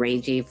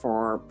arranging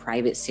for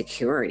private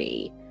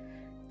security.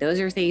 Those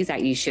are things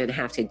that you shouldn't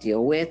have to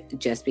deal with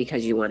just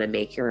because you want to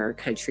make your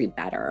country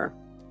better.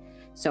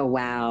 So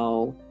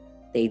while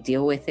they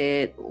deal with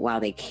it, while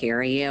they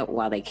carry it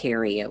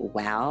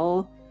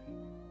well,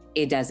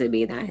 it doesn't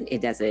mean that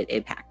it doesn't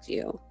impact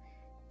you,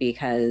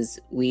 because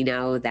we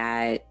know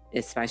that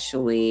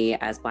especially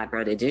as Black,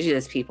 brown,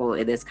 indigenous people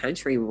in this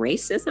country,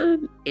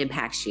 racism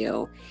impacts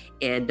you.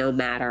 And no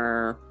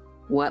matter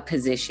what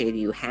position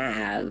you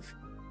have,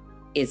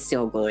 it's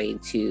still going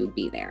to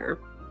be there,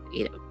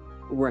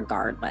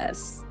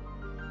 regardless.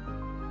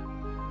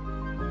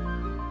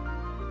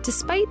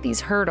 Despite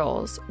these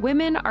hurdles,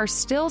 women are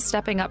still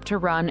stepping up to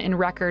run in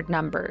record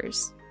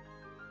numbers.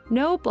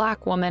 No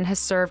Black woman has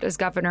served as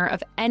governor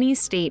of any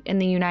state in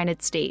the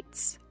United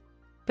States.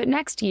 But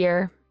next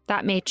year,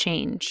 that may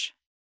change.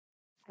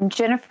 I'm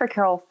Jennifer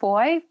Carroll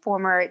Foy,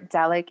 former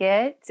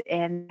delegate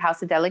in the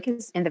House of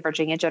Delegates in the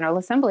Virginia General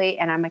Assembly,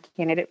 and I'm a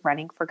candidate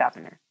running for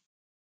governor.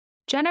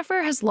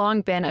 Jennifer has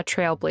long been a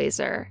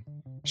trailblazer.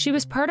 She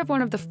was part of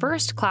one of the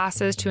first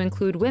classes to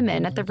include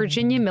women at the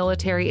Virginia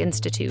Military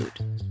Institute.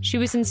 She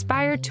was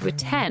inspired to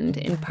attend,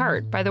 in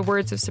part, by the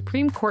words of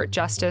Supreme Court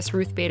Justice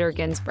Ruth Bader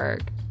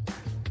Ginsburg.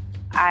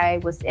 I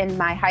was in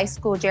my high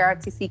school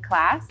JROTC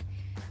class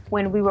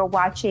when we were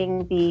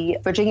watching the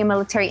Virginia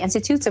Military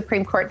Institute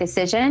Supreme Court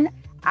decision.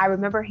 I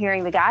remember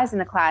hearing the guys in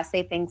the class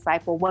say things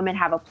like, well, women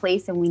have a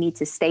place and we need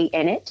to stay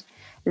in it,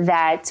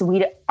 that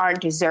we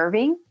aren't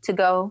deserving to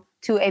go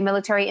to a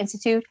military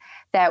institute,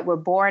 that we're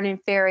born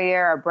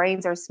inferior, our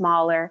brains are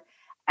smaller.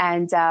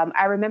 And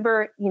I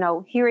remember,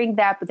 hearing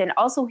that, but then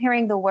also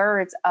hearing the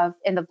words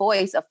in the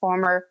voice of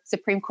former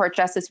Supreme Court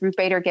Justice Ruth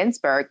Bader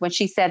Ginsburg when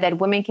she said that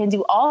women can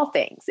do all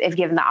things if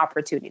given the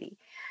opportunity.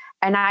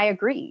 And I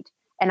agreed.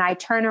 And I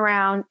turned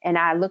around and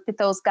I looked at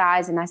those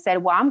guys and I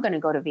said, well, I'm going to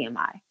go to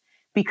VMI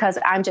because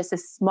I'm just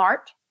as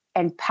smart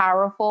and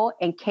powerful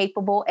and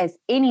capable as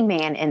any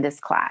man in this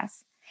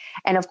class.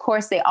 And of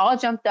course, they all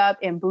jumped up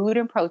and booed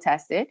and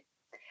protested.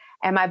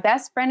 And my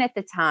best friend at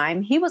the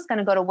time, he was going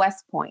to go to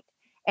West Point.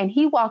 And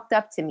he walked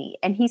up to me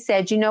and he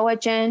said, you know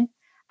what, Jen,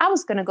 I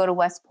was going to go to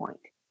West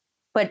Point,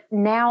 but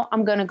now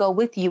I'm going to go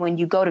with you when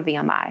you go to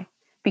VMI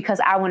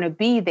because I want to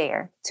be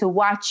there to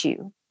watch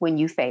you when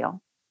you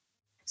fail.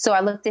 So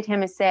I looked at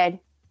him and said,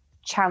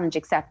 challenge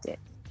accepted.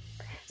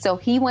 So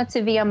he went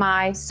to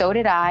VMI, so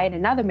did I, and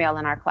another male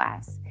in our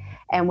class.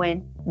 And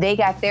when they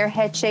got their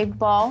head shaved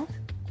bald,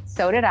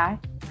 so did I.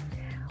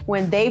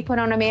 When they put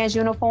on a man's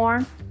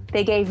uniform,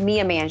 they gave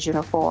me a man's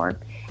uniform.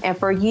 And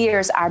for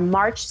years, I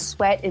marched,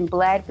 sweat, and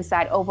bled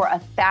beside over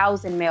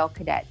 1,000 male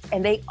cadets,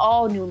 and they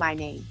all knew my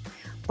name.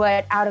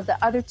 But out of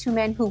the other two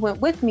men who went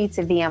with me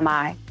to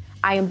VMI,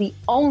 I am the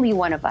only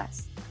one of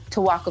us to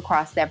walk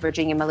across that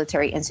Virginia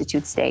Military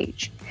Institute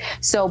stage.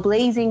 So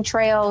blazing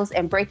trails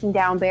and breaking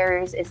down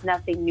barriers is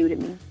nothing new to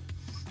me.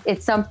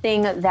 It's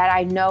something that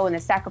I know and the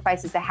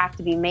sacrifices that have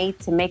to be made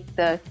to make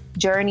the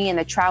journey and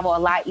the travel a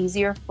lot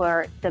easier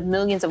for the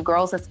millions of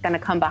girls that's going to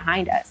come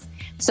behind us.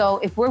 So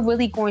if we're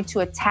really going to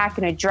attack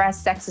and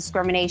address sex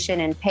discrimination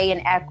and pay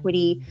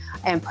inequity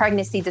and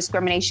pregnancy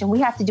discrimination, we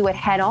have to do it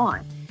head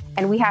on.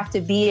 And we have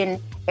to be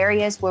in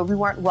areas where we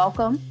weren't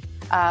welcome.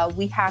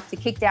 We have to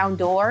kick down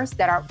doors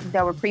that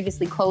were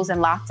previously closed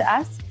and locked to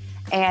us.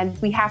 And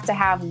we have to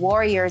have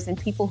warriors and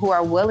people who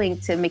are willing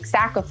to make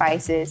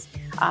sacrifices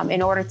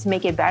in order to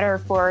make it better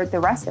for the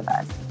rest of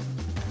us.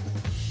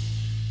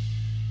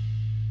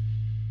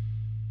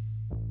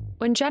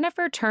 When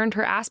Jennifer turned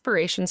her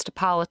aspirations to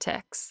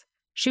politics,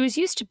 she was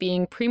used to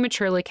being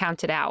prematurely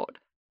counted out.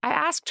 I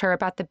asked her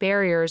about the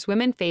barriers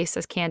women face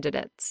as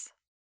candidates.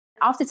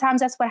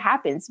 Oftentimes, that's what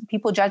happens.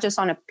 People judge us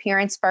on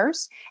appearance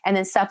first and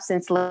then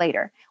substance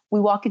later. We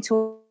walk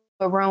into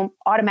a room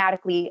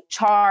automatically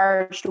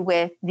charged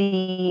with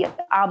the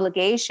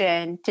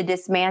obligation to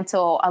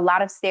dismantle a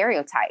lot of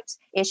stereotypes.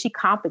 Is she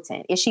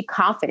competent? Is she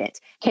confident?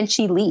 Can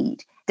she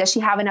lead? Does she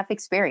have enough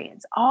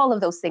experience? All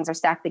of those things are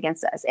stacked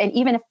against us. And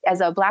even if,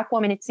 as a Black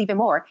woman, it's even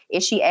more.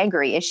 Is she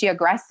angry? Is she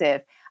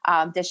aggressive?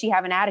 Does she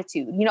have an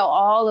attitude?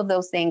 All of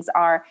those things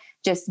are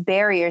just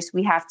barriers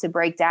we have to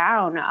break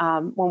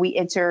down when we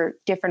enter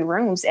different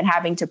rooms and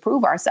having to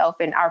prove ourselves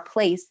and our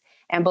place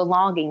and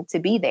belonging to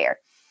be there.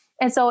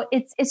 And so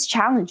it's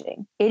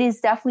challenging. It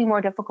is definitely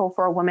more difficult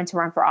for a woman to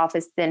run for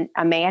office than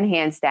a man,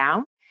 hands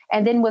down.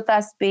 And then with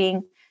us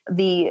being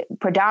the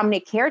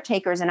predominant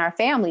caretakers in our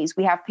families,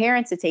 we have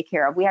parents to take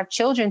care of. We have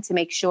children to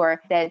make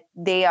sure that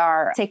they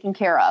are taken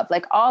care of.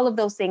 Like all of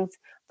those things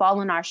fall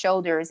on our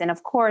shoulders. And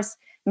of course,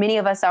 many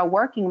of us are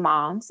working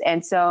moms.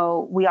 And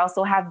so we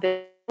also have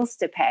bills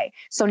to pay.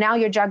 So now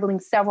you're juggling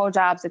several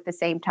jobs at the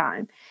same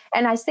time.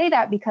 And I say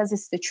that because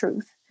it's the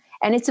truth.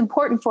 And it's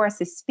important for us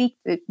to speak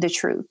the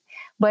truth.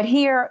 But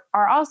here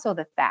are also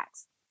the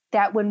facts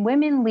that when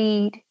women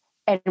lead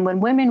and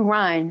when women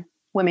run,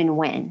 women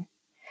win.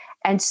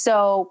 And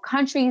so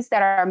countries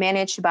that are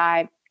managed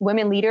by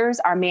women leaders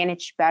are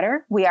managed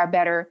better. We are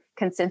better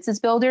consensus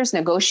builders,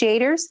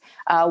 negotiators.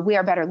 We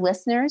are better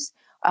listeners.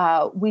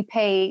 We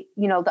pay,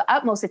 the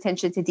utmost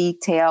attention to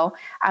detail.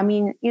 I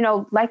mean,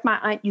 like my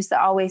aunt used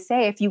to always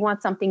say, if you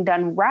want something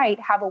done right,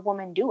 have a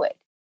woman do it.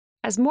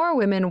 As more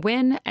women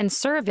win and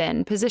serve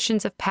in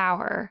positions of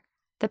power,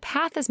 the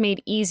path is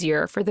made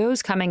easier for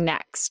those coming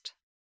next.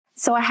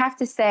 So I have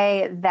to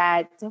say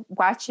that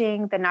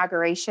watching the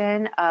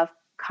inauguration of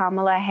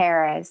Kamala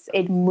Harris,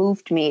 it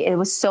moved me. It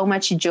was so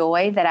much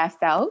joy that I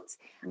felt.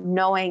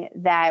 knowing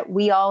that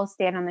we all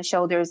stand on the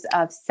shoulders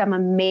of some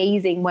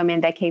amazing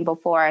women that came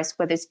before us,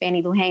 whether it's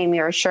Fannie Lou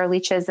Hamer or Shirley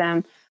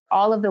Chisholm,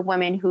 all of the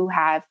women who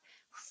have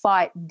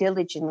fought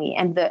diligently.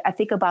 And I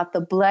think about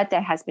the blood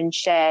that has been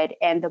shed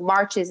and the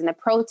marches and the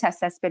protests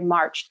that's been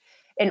marched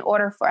in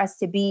order for us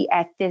to be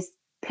at this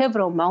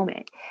pivotal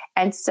moment.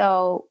 And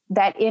so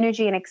that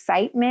energy and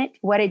excitement,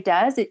 what it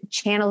does, it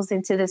channels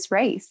into this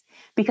race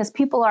because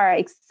people are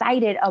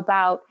excited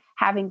about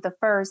having the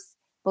first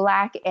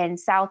Black and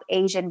South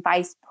Asian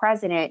vice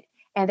president.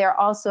 And they're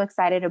also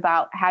excited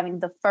about having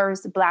the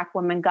first Black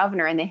woman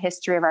governor in the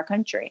history of our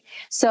country.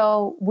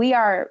 So we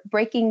are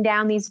breaking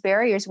down these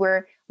barriers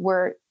where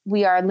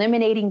we are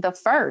eliminating the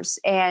first.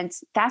 And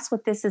that's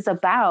what this is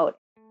about.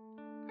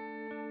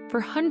 For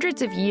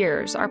hundreds of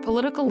years, our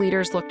political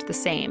leaders looked the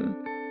same.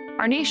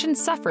 Our nation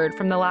suffered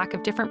from the lack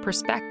of different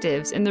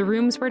perspectives in the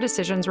rooms where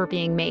decisions were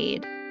being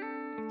made.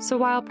 So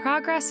while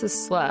progress is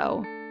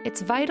slow,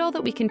 it's vital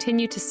that we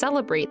continue to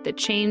celebrate that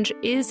change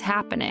is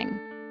happening.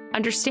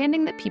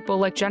 Understanding that people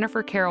like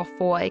Jennifer Carroll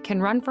Foy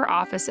can run for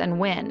office and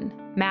win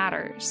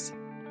matters.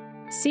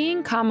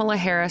 Seeing Kamala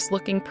Harris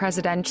looking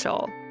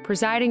presidential,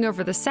 presiding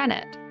over the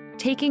Senate,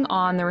 taking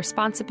on the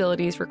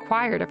responsibilities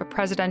required of a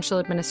presidential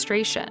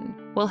administration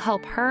will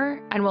help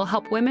her and will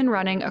help women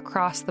running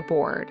across the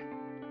board.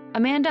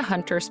 Amanda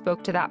Hunter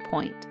spoke to that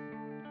point.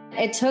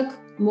 It took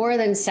more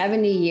than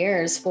 70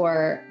 years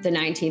for the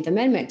 19th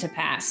Amendment to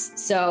pass.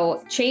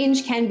 So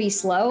change can be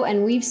slow,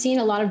 and we've seen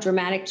a lot of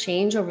dramatic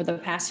change over the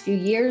past few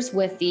years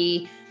with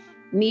the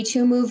Me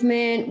Too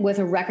movement, with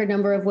a record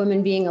number of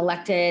women being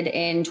elected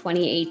in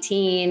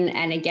 2018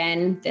 and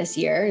again this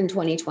year in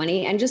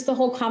 2020, and just the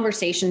whole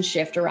conversation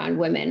shift around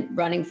women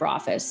running for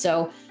office.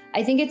 So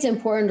I think it's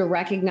important to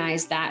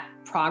recognize that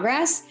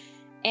progress.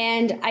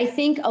 And I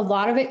think a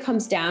lot of it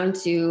comes down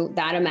to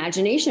that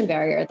imagination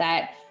barrier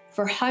that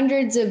for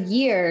hundreds of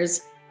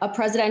years, a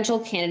presidential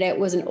candidate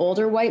was an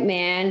older white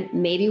man,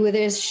 maybe with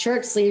his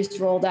shirt sleeves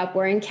rolled up,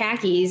 wearing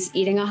khakis,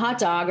 eating a hot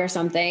dog or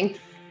something.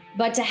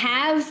 But to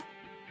have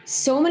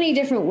so many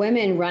different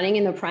women running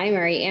in the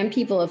primary and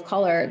people of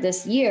color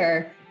this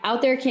year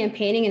out there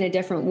campaigning in a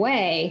different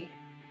way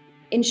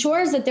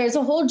ensures that there's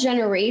a whole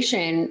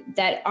generation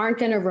that aren't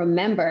going to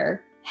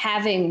remember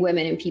having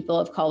women and people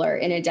of color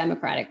in a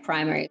Democratic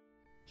primary.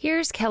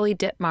 Here's Kelly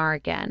Dittmar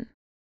again.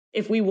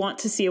 If we want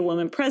to see a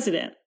woman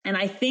president, and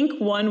I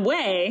think one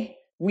way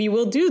we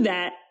will do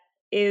that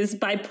is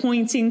by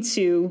pointing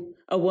to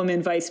a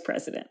woman vice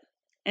president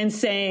and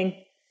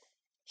saying,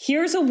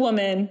 here's a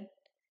woman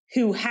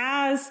who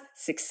has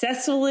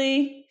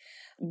successfully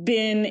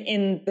been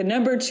in the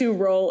number 2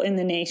 role in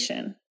the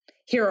nation.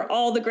 Here are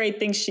all the great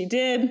things she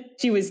did.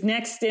 She was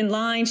next in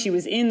line. She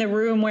was in the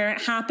room where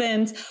it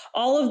happened.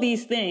 All of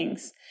these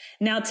things.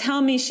 Now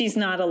tell me she's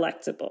not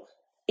electable.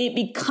 It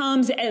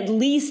becomes at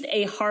least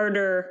a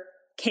harder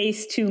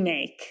case to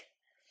make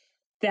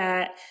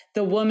that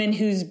the woman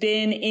who's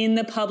been in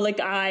the public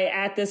eye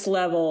at this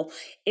level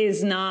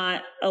is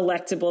not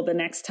electable the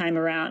next time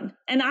around.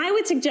 And I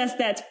would suggest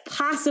that's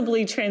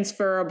possibly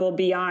transferable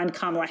beyond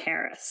Kamala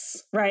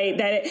Harris, right?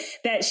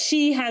 That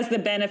she has the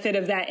benefit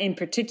of that in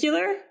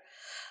particular,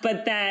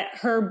 but that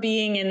her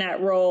being in that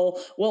role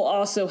will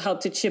also help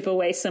to chip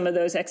away some of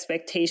those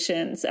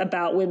expectations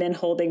about women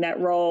holding that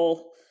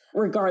role,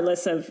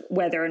 regardless of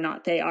whether or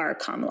not they are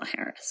Kamala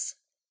Harris.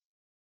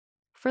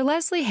 For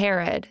Leslie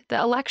Herod, the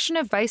election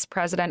of Vice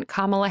President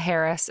Kamala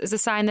Harris is a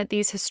sign that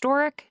these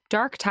historic,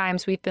 dark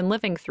times we've been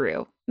living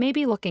through may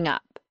be looking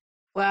up.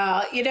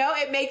 Well,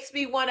 it makes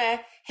me want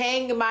to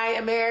hang my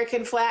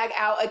American flag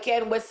out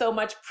again with so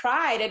much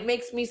pride. It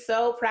makes me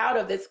so proud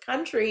of this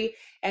country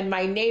and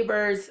my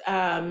neighbors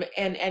and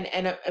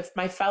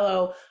my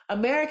fellow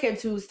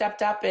Americans who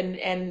stepped up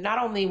and not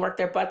only worked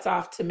their butts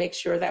off to make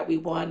sure that we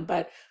won,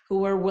 but who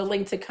were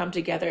willing to come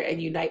together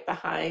and unite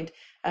behind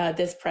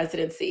this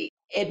presidency.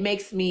 It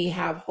makes me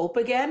have hope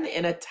again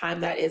in a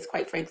time that is,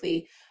 quite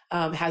frankly,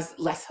 has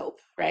less hope,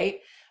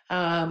 right?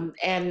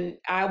 And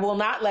I will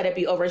not let it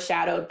be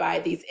overshadowed by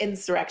these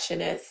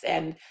insurrectionists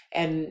and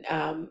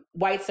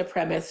white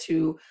supremacists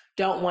who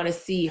don't want to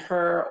see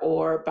her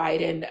or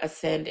Biden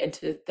ascend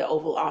into the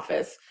Oval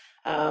Office.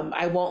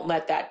 I won't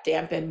let that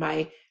dampen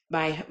my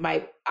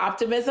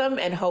optimism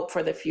and hope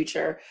for the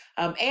future,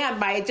 and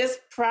my just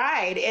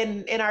pride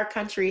in our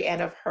country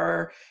and of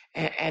her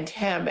and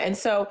him. And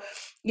so,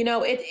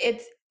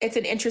 it's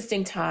an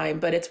interesting time,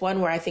 but it's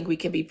one where I think we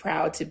can be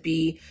proud to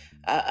be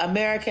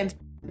Americans.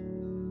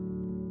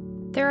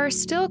 There are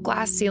still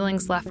glass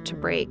ceilings left to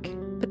break,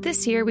 but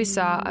this year we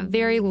saw a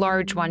very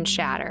large one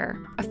shatter,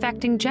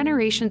 affecting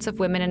generations of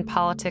women in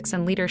politics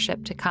and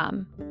leadership to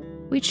come.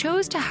 We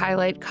chose to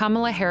highlight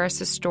Kamala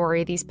Harris's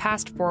story these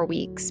past 4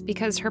 weeks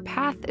because her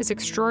path is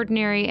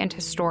extraordinary and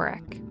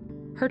historic.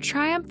 Her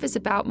triumph is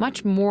about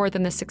much more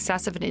than the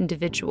success of an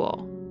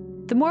individual.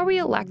 The more we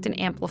elect and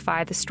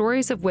amplify the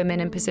stories of women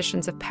in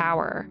positions of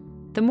power,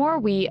 the more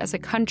we, as a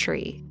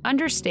country,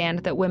 understand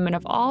that women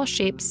of all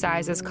shapes,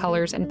 sizes,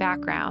 colors, and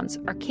backgrounds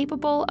are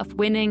capable of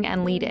winning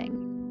and leading.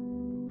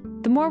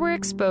 The more we're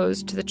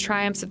exposed to the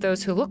triumphs of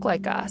those who look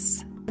like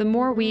us, the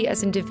more we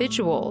as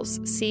individuals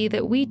see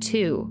that we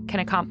too can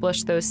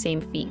accomplish those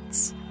same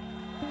feats.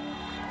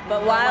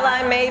 But while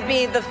I may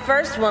be the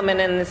first woman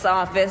in this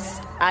office,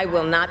 I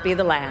will not be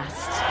the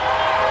last.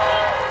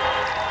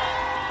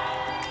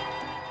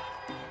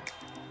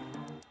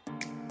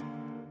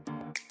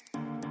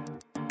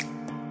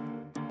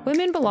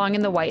 Women Belong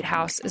in the White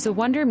House is a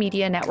Wonder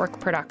Media Network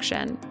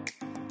production.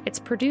 It's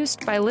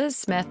produced by Liz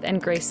Smith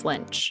and Grace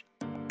Lynch.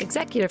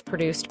 Executive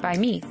produced by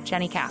me,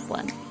 Jenny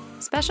Kaplan.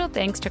 Special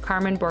thanks to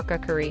Carmen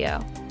Borca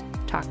Carrillo.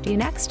 Talk to you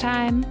next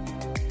time.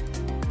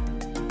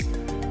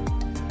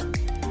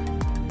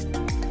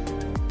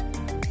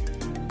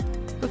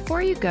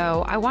 Before you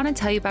go, I want to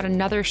tell you about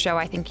another show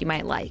I think you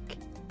might like.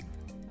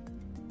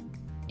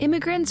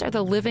 Immigrants are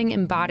the living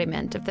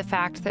embodiment of the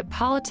fact that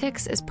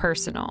politics is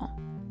personal.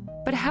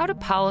 But how do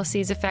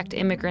policies affect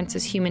immigrants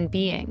as human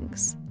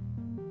beings?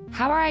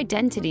 How are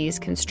identities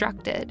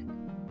constructed?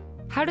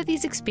 How do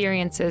these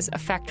experiences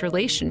affect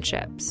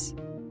relationships?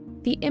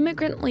 The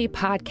Immigrantly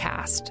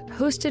podcast,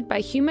 hosted by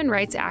human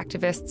rights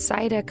activist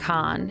Saida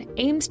Khan,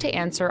 aims to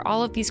answer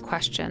all of these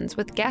questions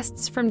with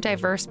guests from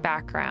diverse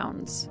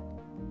backgrounds.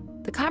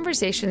 The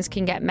conversations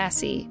can get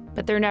messy,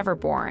 but they're never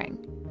boring.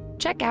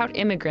 Check out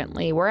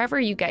Immigrantly wherever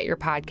you get your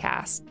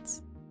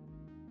podcasts.